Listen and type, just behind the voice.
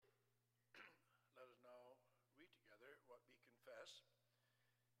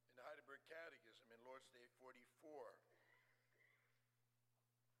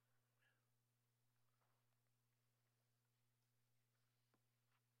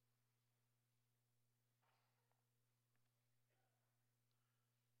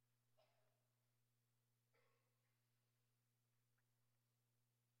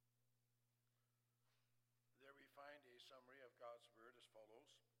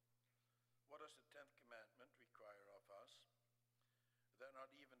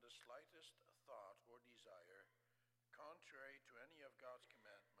slightest thought or desire contrary to any of God's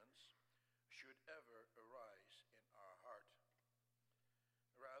commandments should ever arise in our heart.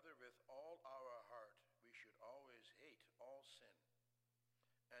 Rather, with all our heart, we should always hate all sin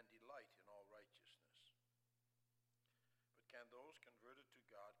and delight in all righteousness. But can those converted to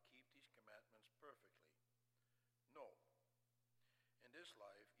God keep these commandments perfectly? No. In this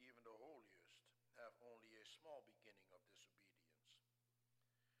life, even the holiest have only a small beginning of disobedience.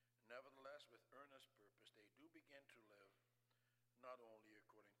 Nevertheless, with earnest purpose, they do begin to live not only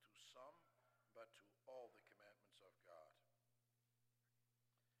according to some, but to all the commandments of God.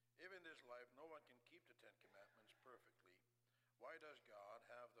 If in this life no one can keep the 10 Commandments perfectly, why does God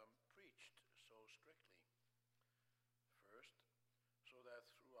have them preached so strictly? First, so that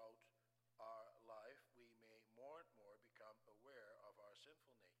throughout our life we may more and more become aware of our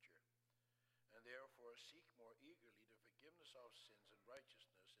sinful nature, and therefore seek more eagerly the forgiveness of sins and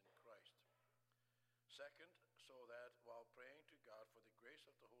righteousness in Christ. Second, so that while praying to God for the grace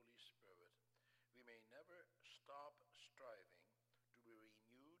of the Holy Spirit, we may never stop striving to be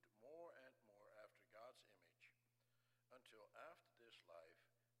renewed more and more after God's image, until after this life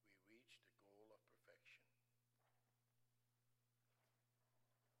we reach the goal of perfection.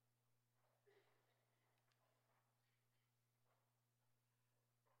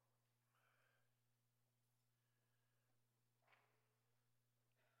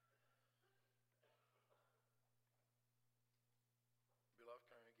 Beloved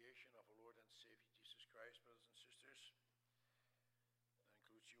congregation of our Lord and Savior Jesus Christ, brothers and sisters, that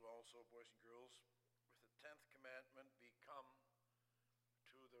includes you also, boys and girls, with the 10th commandment, we come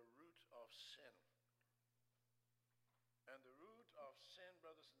to the root of sin. And the root of sin,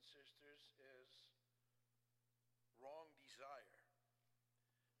 brothers and sisters, is wrong desire.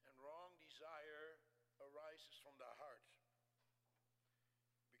 And wrong desire arises from the heart.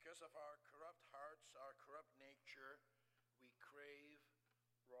 Because of our corrupt hearts, our corrupt nature, we crave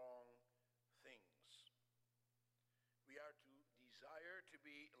wrong things. We are to desire to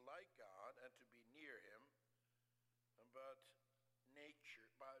be like God and to be near him, but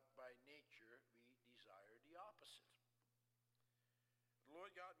by nature we desire the opposite. The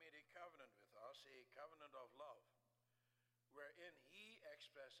Lord God made a covenant with us, a covenant of love, wherein he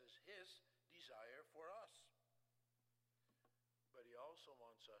expresses his desire for us. But he also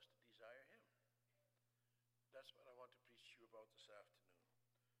wants us to desire him. That's what I want to preach to you about this afternoon.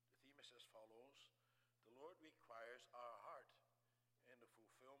 The theme is as follows: the Lord requires our heart in the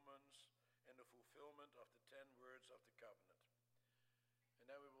fulfillment of the 10 words of the covenant. And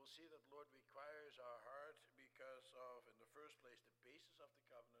then we will see that the Lord requires our heart because of, in the first place, the basis of the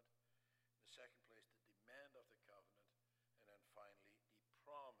covenant, in the second place, the demand of the covenant, and then finally, the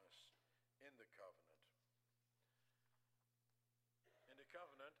promise in the covenant. In the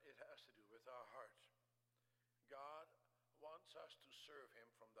covenant, it has to do with our heart. God wants us to serve him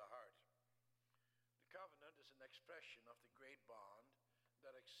from the heart. The covenant is an expression of the great bond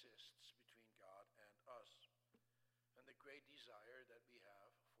that exists between God and us, and the great desire that we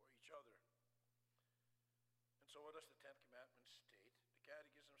have for each other. And so what does the 10th commandment state? The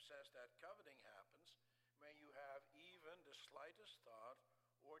Catechism says that coveting happens when you have even the slightest thought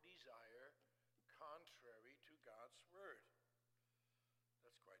or desire contrary to God's word.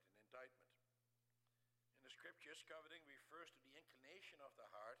 That's quite an indictment. In the scriptures, coveting refers to the inclination of the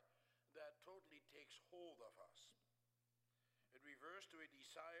heart that totally takes hold of us. It refers to a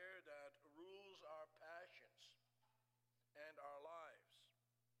desire that rules our passions and our lives.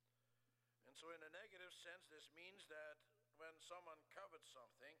 And so in a negative sense, this means that when someone covets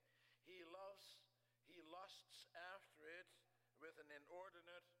something, he lusts after it with an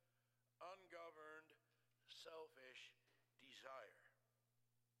inordinate, ungoverned, selfish desire.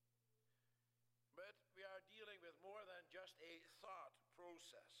 But we are dealing with more than just a thought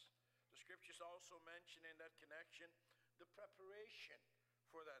process. The scriptures also mention in that connection the preparation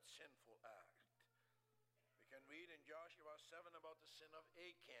for that sinful act. We can read in Joshua 7 about the sin of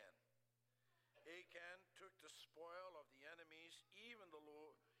Achan. Achan took the spoil of the enemies even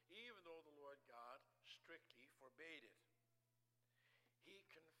though the Lord God strictly forbade it. He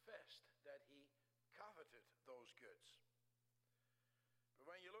confessed that he coveted those goods. But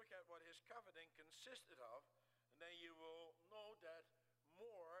when you look at what his coveting consisted of, and then you will know that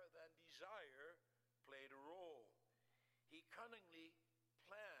more than desire played a role. He cunningly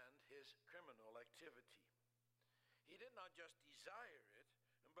planned his criminal activity. He did not just desire it,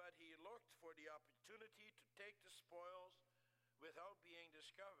 but he looked for the opportunity to take the spoils without being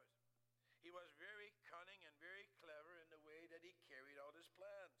discovered. He was very cunning and very clever in the way that he carried out his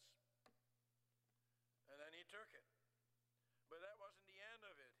plans. And then he took it. But that wasn't the end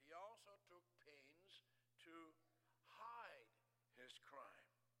of it. He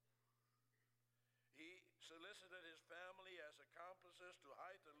visited his family as accomplices to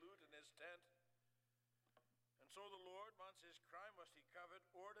hide the loot in his tent. And so the Lord, once his crime was discovered,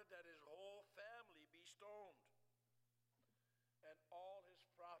 ordered that his whole family be stoned and all his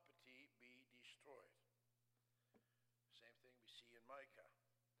property be destroyed. Same thing we see in Micah.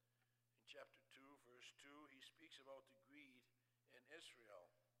 In chapter 2, verse 2, he speaks about the greed in Israel.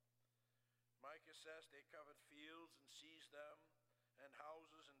 Micah says they covet fields and seize them, and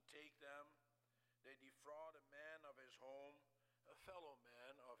houses and take them. They defraud a man of his home, a fellow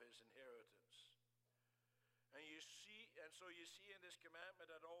man of his inheritance. And so you see in this commandment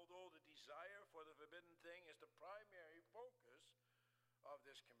that although the desire for the forbidden thing is the primary focus of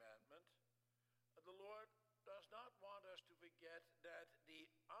this commandment, the Lord does not want us to forget that the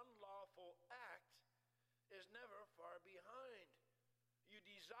unlawful act is never far behind. You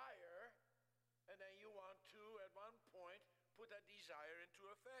desire, and then you want to, at one point, put that desire into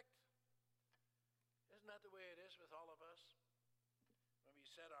effect. Isn't that the way it is with all of us? When we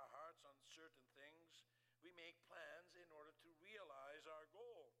set our hearts on certain things, we make plans in order to realize our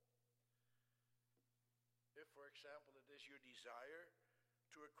goal. If, for example, it is your desire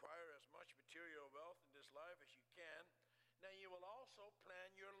to acquire as much material wealth in this life as you can, then you will also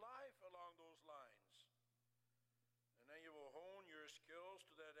plan your life along those lines. And then you will hone your skills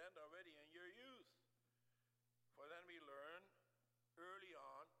to that end already in your youth. For then we learn early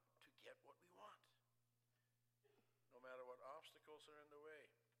on to get what we want, no matter what obstacles are in the way.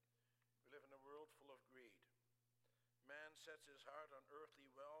 We live in a world full of greed. Man sets his heart on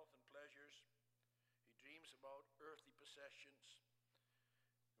earthly wealth and pleasures. He dreams about earthly possessions.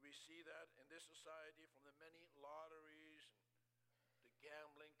 We see that in this society from the many lotteries and the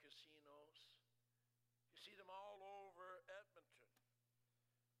gambling casinos. You see them all over Edmonton.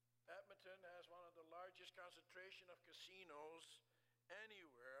 Edmonton has one of the largest concentration of casinos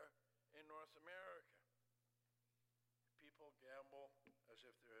anywhere in North America. People gamble as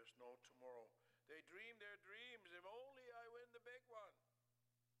if there is no tomorrow. They dream their dreams. If only I win the big one,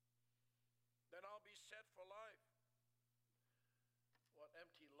 then I'll be set for life. What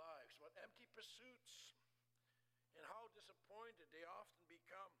empty lives, what empty pursuits, and how disappointed they often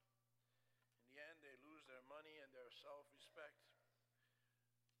become. In the end, they lose their money and their self-respect.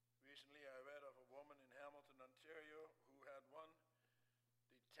 Recently, I read of a woman in Hamilton, Ontario, who had won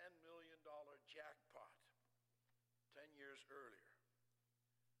the $10 million jackpot 10 years earlier.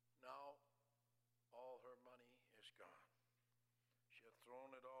 Now, all her money is gone. She had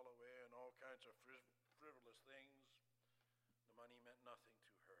thrown it all away in all kinds of frivolous things. The money meant nothing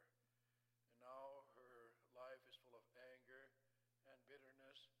to her. And now her life is full of anger and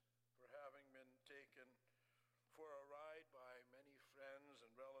bitterness for having been taken for a ride by many friends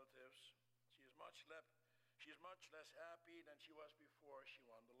and relatives. She is much less happy than she was before she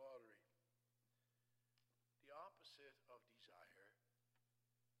won the lottery. The opposite of desire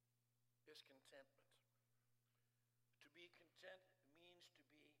is contentment. To be content means to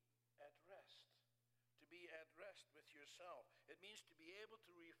be at rest. To be at rest with yourself. It means to be able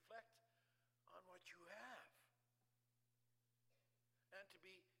to reflect on what you have and to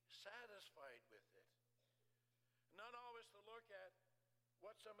be satisfied with it. Not always to look at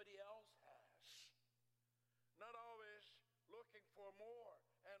what somebody else has. Not always looking for more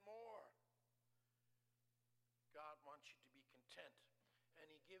and more. God wants you to be content, and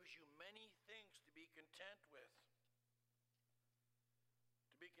he gives you many things to be content with.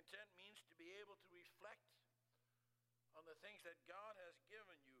 To be content means to be able to reflect on the things that God has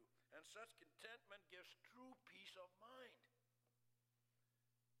given you, and such contentment gives true peace of mind.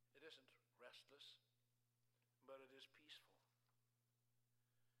 It isn't restless, but it is peaceful.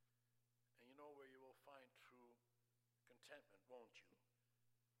 And you know where you will find true contentment, won't you?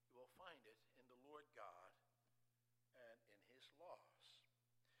 You will find it in the Lord God and in his laws.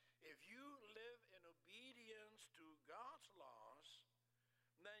 If you live in obedience to God's laws,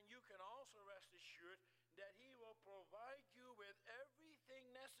 then you can also rest assured that he will provide you with everything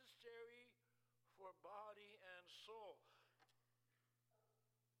necessary for body and soul.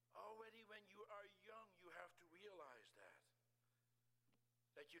 Already when you are young, you have to realize that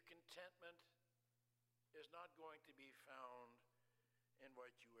your contentment is not going to be found in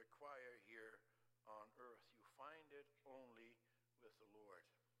what you acquire here on earth. You find it only with the Lord.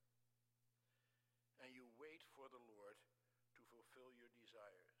 And you wait for the Lord to fulfill your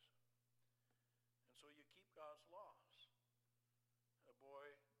desires. And so you keep God's laws. A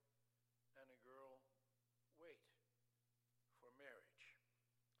boy and a girl wait for marriage.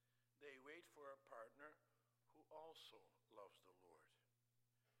 They wait for a partner who also loves the Lord.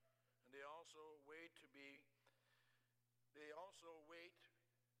 And they also wait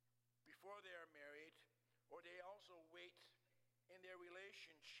before they are married Or they also wait in their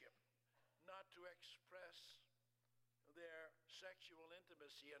relationship not to express their sexual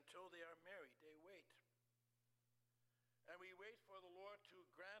intimacy until they are married. They wait. And we wait for the Lord to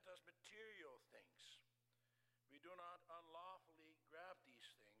grant us material things. We do not unlawfully grab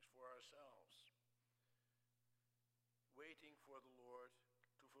these things for ourselves. Waiting for the Lord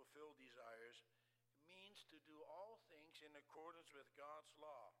to fulfill desires means to do all things in accordance with God's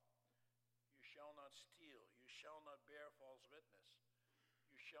law. You shall not steal. You shall not bear false witness.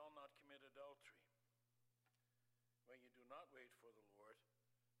 You shall not commit adultery. When you do not wait for the Lord,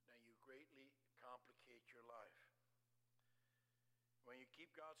 then you greatly complicate your life. When you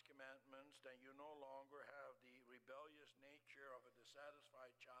keep God's commandments, then you no longer have the rebellious nature of a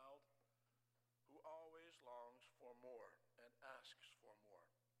dissatisfied child who always longs for more and asks for more.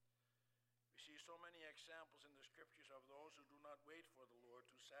 We see so many examples in the scriptures of those who do not wait for the Lord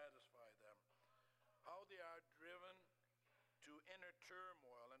to satisfy them, how they are driven to inner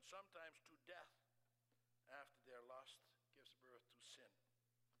turmoil and sometimes to death after their lust gives birth to sin.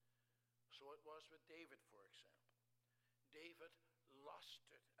 So it was with David, for example. David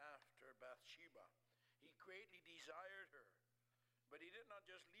lusted after Bathsheba. He greatly desired her. But he did not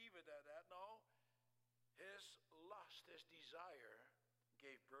just leave it at that. No, his lust, his desire,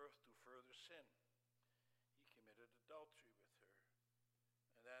 gave birth to further sin. He committed adultery with her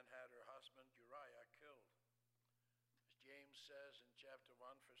and then had her husband Uriah killed. As James says in chapter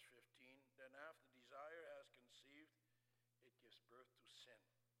 1, verse 15, then after desire has conceived, it gives birth to sin.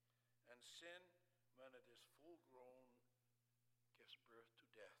 And sin, when it is full grown, gives birth to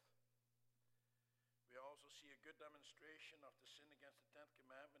death. We also see a good demonstration of the sin against the 10th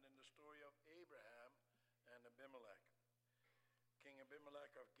commandment in the story of Abraham and Abimelech. King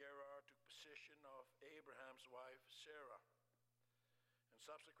Abimelech of Gerar took possession of Abraham's wife Sarah. And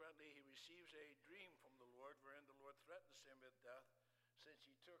subsequently he receives a dream from the Lord wherein the Lord threatens him with death since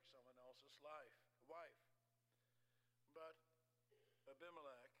he took someone else's wife. But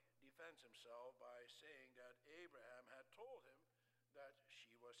Abimelech defends himself by saying that Abraham had told him that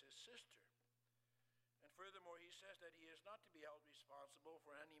she was his sister. And furthermore, he says that he is not to be held responsible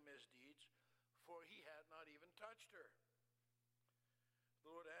for any misdeeds, for he had not even touched her. The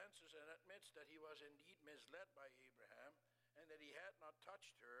Lord answers and admits that he was indeed misled by Abraham and that he had not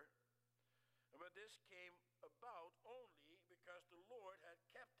touched her. But this came about only because the Lord had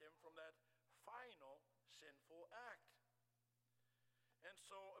kept him from that final sinful act. And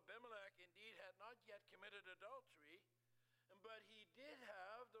so Abimelech indeed had not yet committed adultery, but he did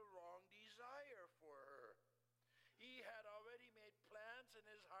have the wrong desire for her. He had already made plans in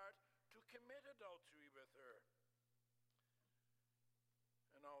his heart to commit adultery with her.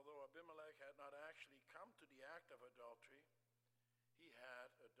 And although Abimelech had not actually come to the act of adultery, he had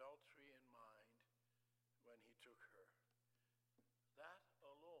adultery in mind when he took her. That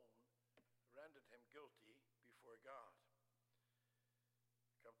alone rendered him guilty before God.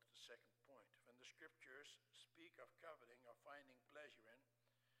 Come to the second point. When the scriptures speak of coveting, of finding pleasure in,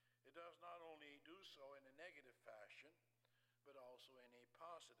 it does not only do so in a negative fashion, but also in a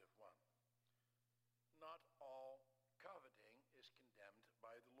positive one. Not all coveting is condemned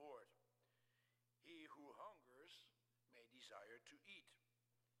by the Lord. He who hungers may desire to eat,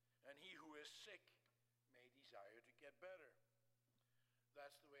 and he who is sick may desire to get better.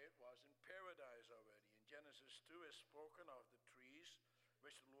 That's the way it was in paradise already. In Genesis 2 is spoken of the trees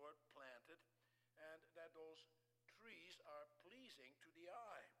which the Lord planted, and that those trees are pleasing to the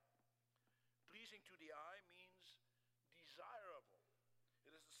eye. Pleasing to the eye means desirable.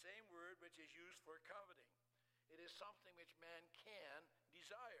 It is the same word which is used for coveting. It is something which man can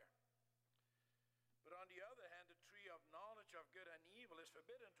desire. But on the other hand, the tree of knowledge of good and evil is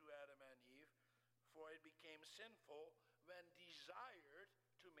forbidden to Adam and Eve, for it became sinful when desired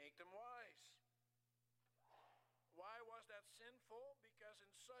to make them wise. Why was that sinful? Because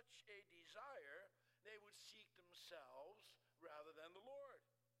in such a desire, they would seek themselves rather than the Lord.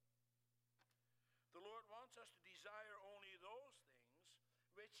 The Lord wants us to desire only those things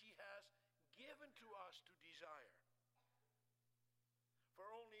which he has given to us to desire. For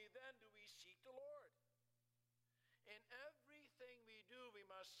only then do we seek the Lord. In everything we do, we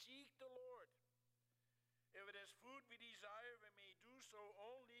must seek the Lord. If it is food we desire, we may do so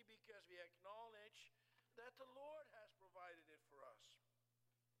only because we acknowledge that the Lord has provided it for us.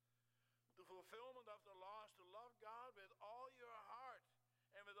 The fulfillment of the law is to love God with all your heart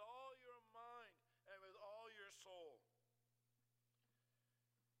and with all your mind and with all your soul.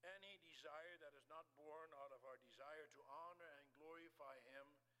 Any desire that is not born out of our desire to honor and glorify him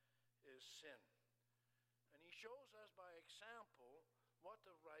is sin. And he shows us by example what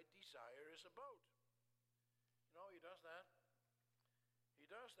the right desire is about. He does that? He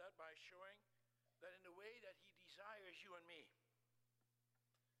does that by showing that in the way that he desires you and me.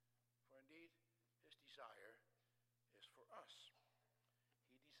 For indeed, his desire is for us.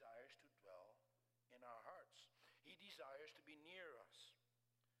 He desires to dwell in our hearts. He desires to be near us.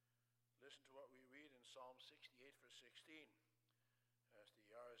 Listen to what we read in Psalm 68, verse 16, as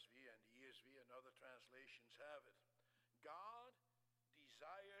the RSV and the ESV and other translations have it. God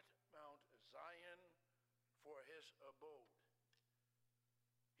desired Mount Zion for his abode.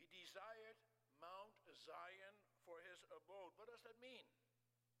 He desired Mount Zion for his abode. What does that mean?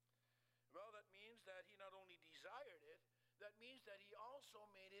 Well, that means that he not only desired it, that means that he also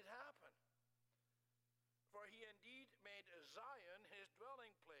made it happen. For he indeed made Zion his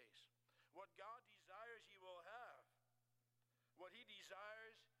dwelling place. What God desires, he will have. What he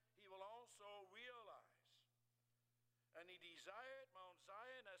desires, he will also realize. And he desired Mount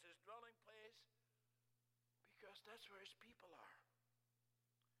Zion as his dwelling place because that's where his people are.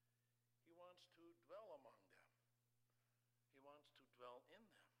 He wants to dwell among them. He wants to dwell in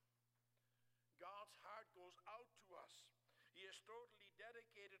them. God's heart goes out to us. He is totally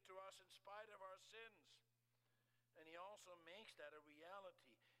dedicated to us in spite of our sins. And he also makes that a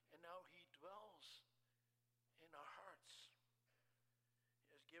reality. And now he dwells in our hearts.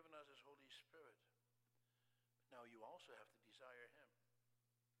 He has given us his Holy Spirit. Now you also have to desire him.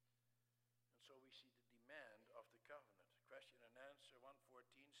 And so we see the demand of the covenant. Question and answer 114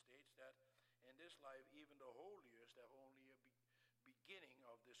 states that in this life even the holiest have only a beginning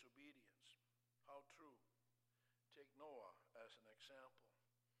of disobedience. How true. Take Noah as an example.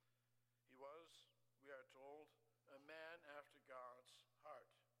 He was, we are told, a man after God's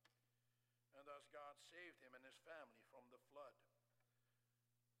heart. And thus God saved him and his family from the flood.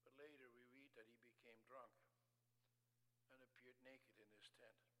 But later we read that he became drunk and appeared naked in his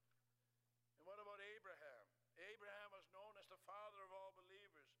tent. And what about Abraham? Abraham was known as the father of all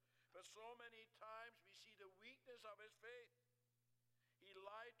believers. But so many times we see the weakness of his faith. He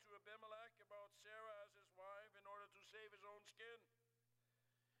lied to Abimelech about Sarah as his wife in order to save his own skin.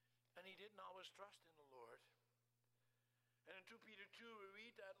 And he didn't always trust in the Lord. And in 2 Peter 2 we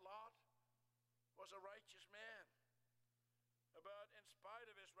read that Lot was a righteous man. But in spite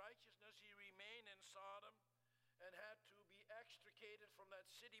of his righteousness, he remained in Sodom and had to be extricated from that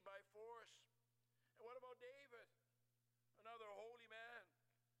city by force. And what about David? Another holy man.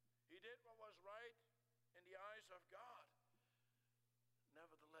 He did what was right in the eyes of God.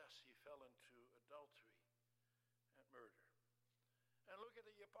 Nevertheless, he fell into adultery and murder. And look at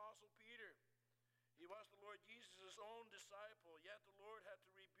the Apostle Peter. He was the Lord Jesus' own disciple, yet the Lord had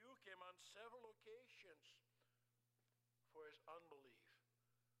to rebuke him on several occasions for his unbelief,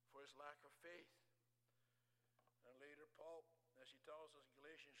 for his lack of faith. And later Paul, as he tells us in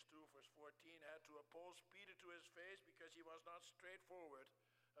Galatians 2 verse 14, had to oppose Peter to his face because he was not straightforward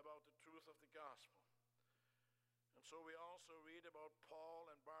about the truth of the gospel. And so we also read about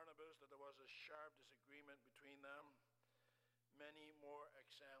Paul and Barnabas that there was a sharp disagreement between them. Many more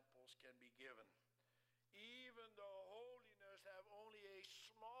examples can be given. Even though holiness have only a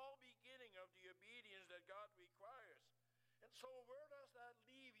small beginning of the obedience that God requires. And so where does that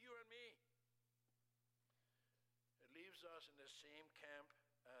leave you and me? It leaves us in the same camp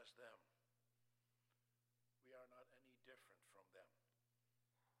as them. We are not any different from them.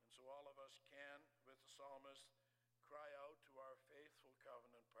 And so all of us can, with the psalmist, cry out to our faithful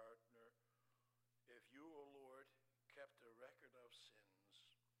covenant partner, if you, O Lord, kept a record of sins,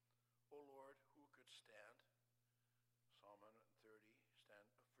 O Lord, who could stand? Psalm 130,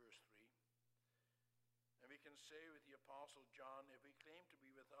 verse 3. And we can say with the Apostle John, if we claim to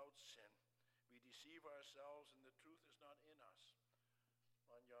be without sin, we deceive ourselves and the truth is not in us.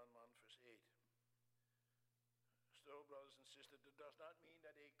 1 John 1, verse 8. Still, brothers and sisters, that does not mean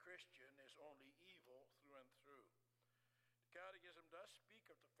that a Christian is only evil through and through. The Catechism does speak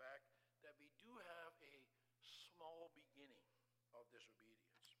of the fact that we do have a small beginning of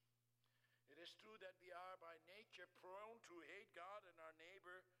disobedience. It is true that we are by nature prone to hate God and our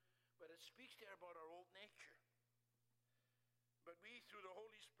neighbor, but it speaks there about our old nature. But we, through the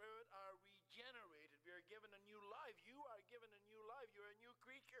Holy Spirit, are regenerated. We are given a new life. You are given a new life. You're a new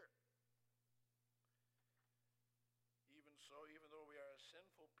creature. Even so, even though we are a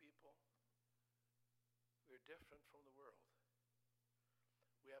sinful people, we're different from the world.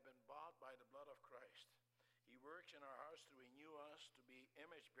 We have been bought by the blood of Christ. He works in our hearts to renew us to be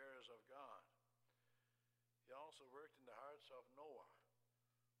image bearers of God. He also worked in the hearts of Noah,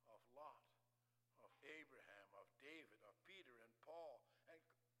 of Lot, of Abraham, of David, of Peter and Paul. And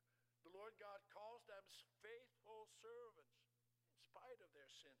the Lord God calls them faithful servants in spite of their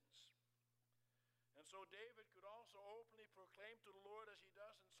sins. And so David could also openly proclaim to the Lord, as he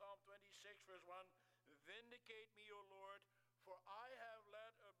does in Psalm 26, verse 1, "Vindicate me, O Lord, for I have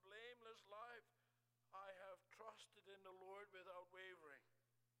led a blameless life. I have trusted in the Lord without wavering."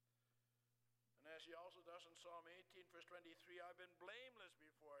 And as he also does in Psalm 18, verse 23, "I've been blameless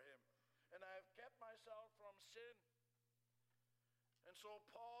before him, and I have kept myself from sin." And so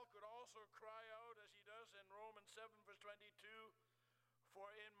Paul could also cry out, as he does in Romans 7, verse 22,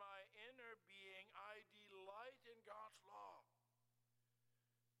 "For in my inner being I delight in God's law."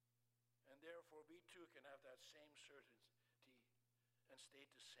 And therefore we too can have that same certainty and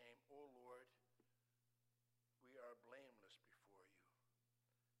state the same, "O Lord, we are blameless before you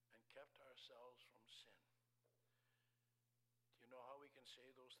and kept ourselves from sin." Do you know how we can say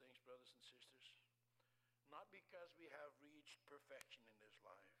those things, brothers and sisters? Not because we have reached perfection in this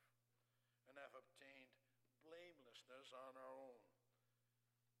life and have obtained blamelessness on our own,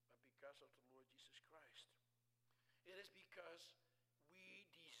 but because of the Lord Jesus Christ. It is because we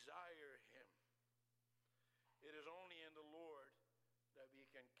desire him. It is only in the Lord that we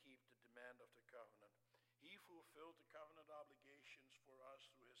can keep the demand of the covenant. He fulfilled the covenant obligations for us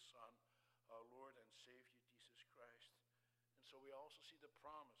through his Son, our Lord and Savior, Jesus Christ. And so we also see the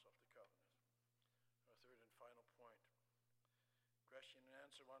promise of the covenant. Our third and final point. Question and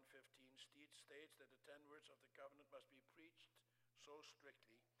answer 115 states that the 10 words of the covenant must be preached so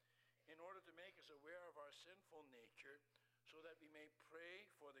strictly in order to make us aware of our sinful nature, so that we may pray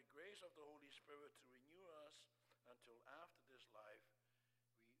for the grace of the Holy Spirit to renew us until after this life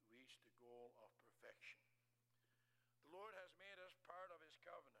we reach the goal of perfection. The Lord has made us part of his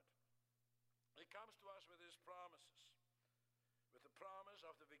covenant. He comes to us with his promises, with the promise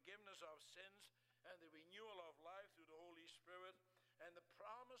of the forgiveness of sins and the renewal of life through the Holy Spirit, and the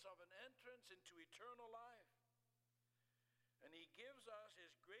promise of an entrance into eternal life. And he gives us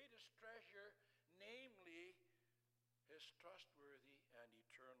his greatest treasure, namely his trustworthy and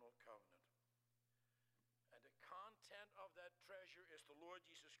eternal covenant. And the content of that treasure is the Lord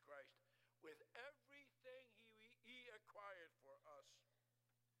Jesus Christ, with everything he acquired for us.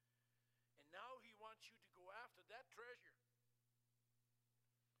 And now he wants you to go after that treasure.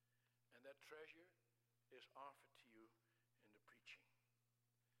 And that treasure is offered to you in the preaching.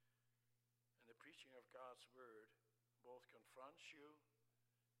 And the preaching of God's word both confronts you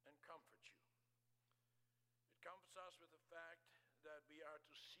and comforts you. It comforts us with the fact that we are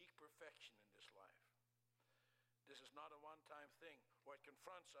to seek perfection in this life. This is not a one-time thing. Or it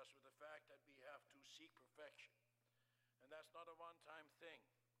confronts us with the fact that we have to seek perfection. And that's not a one-time thing.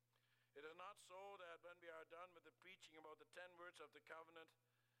 It is not so that when we are done with the preaching about the 10 words of the covenant,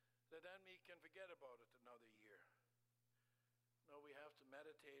 that then we can forget about it another year. No, we have to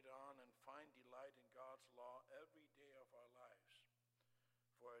meditate on and find delight in God's law every day of our lives.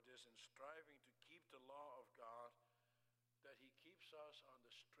 For it is in striving to keep the law of God that he keeps us on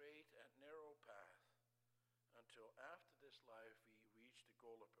the straight and narrow path until after this life we reach the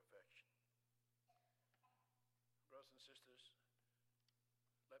goal of perfection. Brothers and sisters,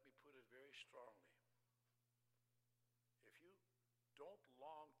 let me put it very strongly. If you don't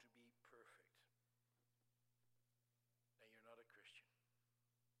long to be perfect, then you're not a Christian.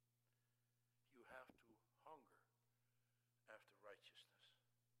 You have to hunger after righteousness.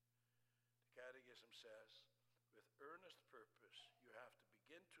 The Catechism says, with earnest purpose, you have to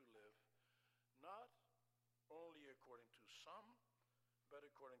begin to live not only according to some, but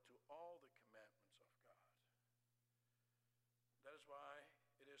according to all the commandments of God. That is why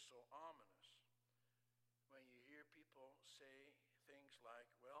it is so ominous when you hear people say things like,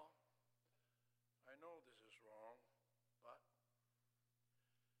 "Well, I know this is wrong, but,"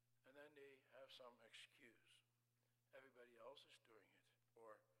 and then they have some excuse. Everybody else is doing it.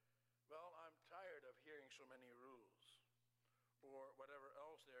 Or, "Well, I'm tired of hearing so many rules," or whatever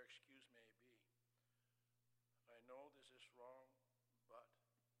else their excuse may be. I know this is wrong, but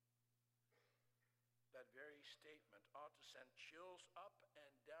that very statement ought to send chills up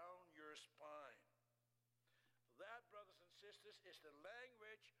and down your spine. That, brothers and sisters, is the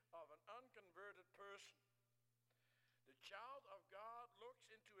language of an unconverted person. The child of God looks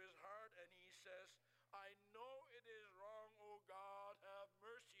into his heart and he says, "I know it is wrong, O God, have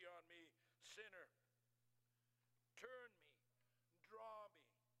mercy on me, sinner. Turn me, draw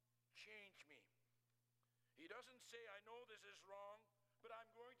me, change me." He doesn't say, "I know this is wrong, but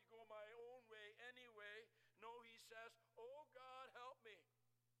I'm going to go my own way anyway." No, he says, "Oh God, help me.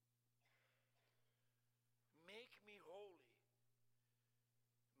 Make me holy.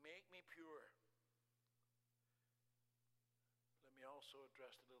 Make me pure." Let me also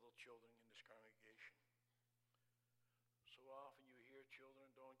address the little children in this congregation. So often you hear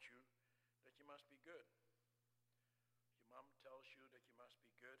children, don't you, that you must be good. Your mom tells you that you must be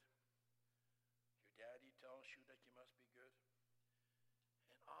good. Your daddy tells you that you must be good.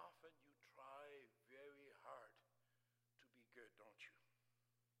 And often you try very hard to be good, don't you?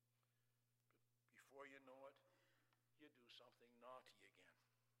 But before you know it, you do something naughty again.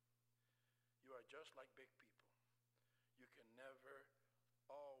 You are just like big people. You can never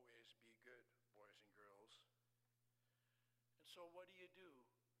always be good, boys and girls. And so what do you do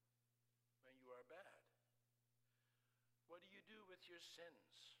when you are bad? What do you do with your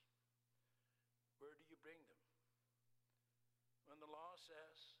sins? Where do you bring them? When the law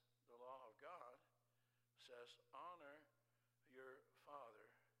says, the law of God says, honor your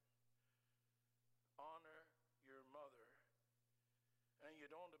father, honor your mother, and you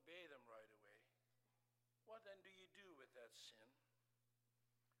don't obey them right away, what then do you do with that sin?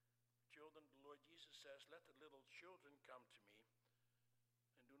 Children, the Lord Jesus says, let the little children come to me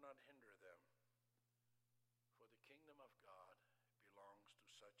and do not hinder them, for the kingdom of God belongs to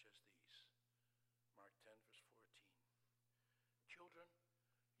such as these. Mark 10, verse 14. Children,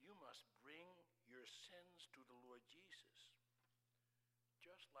 you must bring your sins to the Lord Jesus,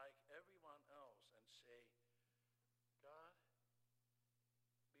 just like everyone else, and say, God,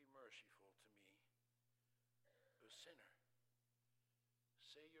 be merciful to me, a sinner.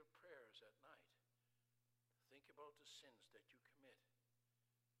 Say your prayers at night. Think about the sins that you commit.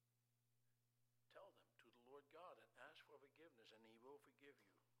 Tell them to the Lord God and ask for forgiveness, and He will forgive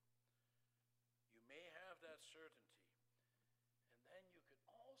you. You may have that certainty. And then you can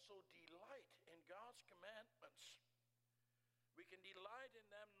also delight in God's commandments. We can delight in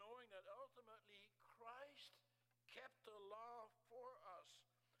them knowing that ultimately Christ kept the law for us.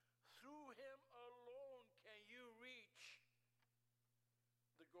 Through Him alone can you reach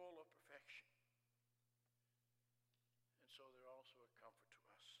the goal of perfection. And so they're also a comfort to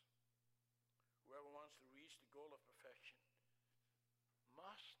us. Whoever wants to reach the goal of perfection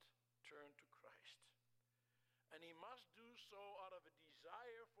must turn to Christ. And he must do so out of a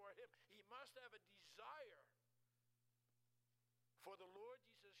desire for Him. He must have a desire for the Lord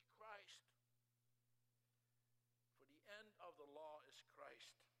Jesus Christ. For the end of the law is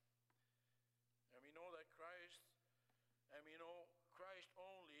Christ. And we know that Christ, and we know Christ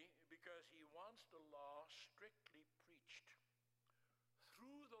only because He wants the law strictly preached.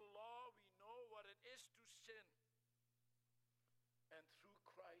 Through the law we know what it is to sin. And through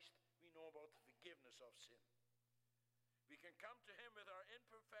Christ we know about the forgiveness of sin. We can come to Him with our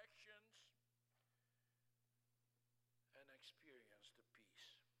imperfections and experience the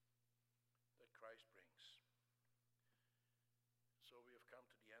peace that Christ brings. So we have come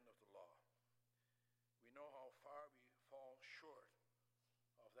to the end of the law. We know how far we fall short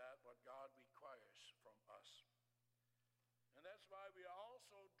of that what God requires from us. And that's why we are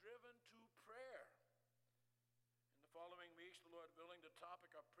also driven to prayer. In the following weeks, the Lord willing, the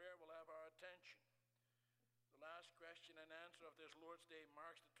topic of prayer will have our attention. The last question and answer of this Lord's Day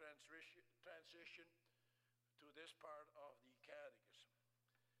marks the transition to this part of the Catechism.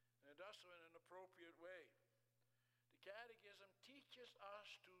 And it does so in an appropriate way. The Catechism teaches us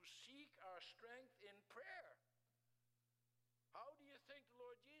to seek our strength in prayer. How do you think the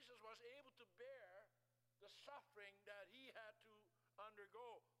Lord Jesus was able to bear the suffering that He had to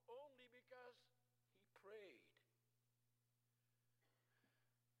undergo? Only because He prayed.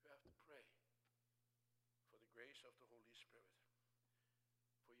 You have to pray for the grace of the Holy Spirit.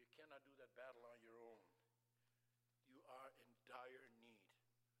 For you cannot do that battle on your own. You are in dire need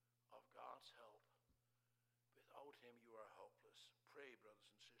of God's help. Without Him, you are helpless. Pray, brothers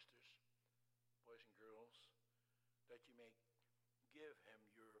and sisters, boys and girls, that you may give Him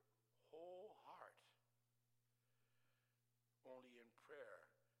your whole heart. Only in prayer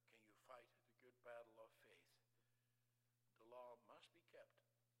can you fight the good battle of faith. The law must be kept,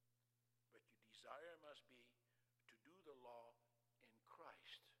 but your desire must be to do the law in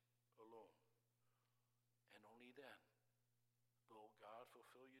Christ alone. And only then will God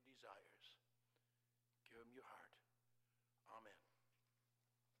fulfill your desires. Give Him your heart. Amen.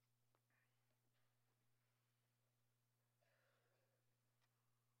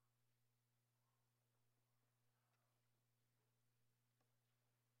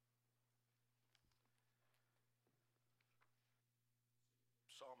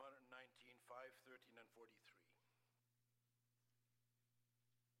 Psalm 119, 5, 13, and 43.